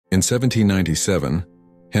In 1797,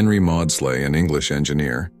 Henry Maudslay, an English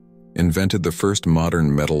engineer, invented the first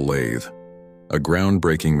modern metal lathe, a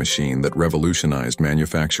groundbreaking machine that revolutionized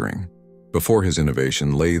manufacturing. Before his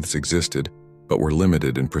innovation, lathes existed, but were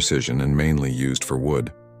limited in precision and mainly used for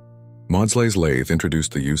wood. Maudslay's lathe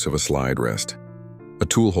introduced the use of a slide rest, a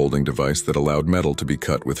tool-holding device that allowed metal to be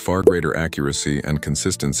cut with far greater accuracy and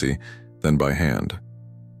consistency than by hand.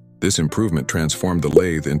 This improvement transformed the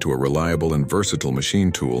lathe into a reliable and versatile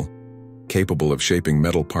machine tool, capable of shaping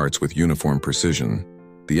metal parts with uniform precision.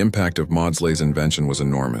 The impact of Maudslay's invention was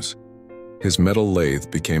enormous. His metal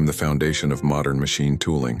lathe became the foundation of modern machine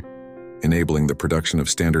tooling, enabling the production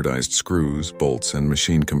of standardized screws, bolts, and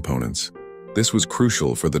machine components. This was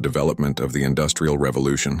crucial for the development of the Industrial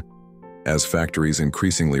Revolution, as factories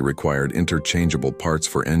increasingly required interchangeable parts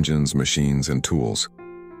for engines, machines, and tools.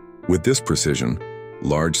 With this precision,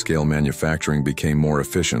 large-scale manufacturing became more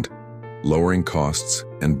efficient, lowering costs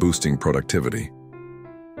and boosting productivity.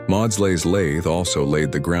 Maudslay's lathe also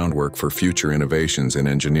laid the groundwork for future innovations in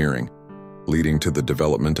engineering, leading to the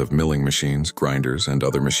development of milling machines, grinders, and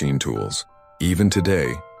other machine tools. Even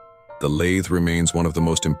today, the lathe remains one of the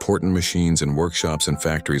most important machines in workshops and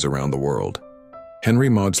factories around the world. Henry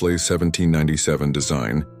Maudslay's 1797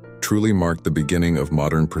 design truly marked the beginning of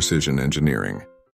modern precision engineering.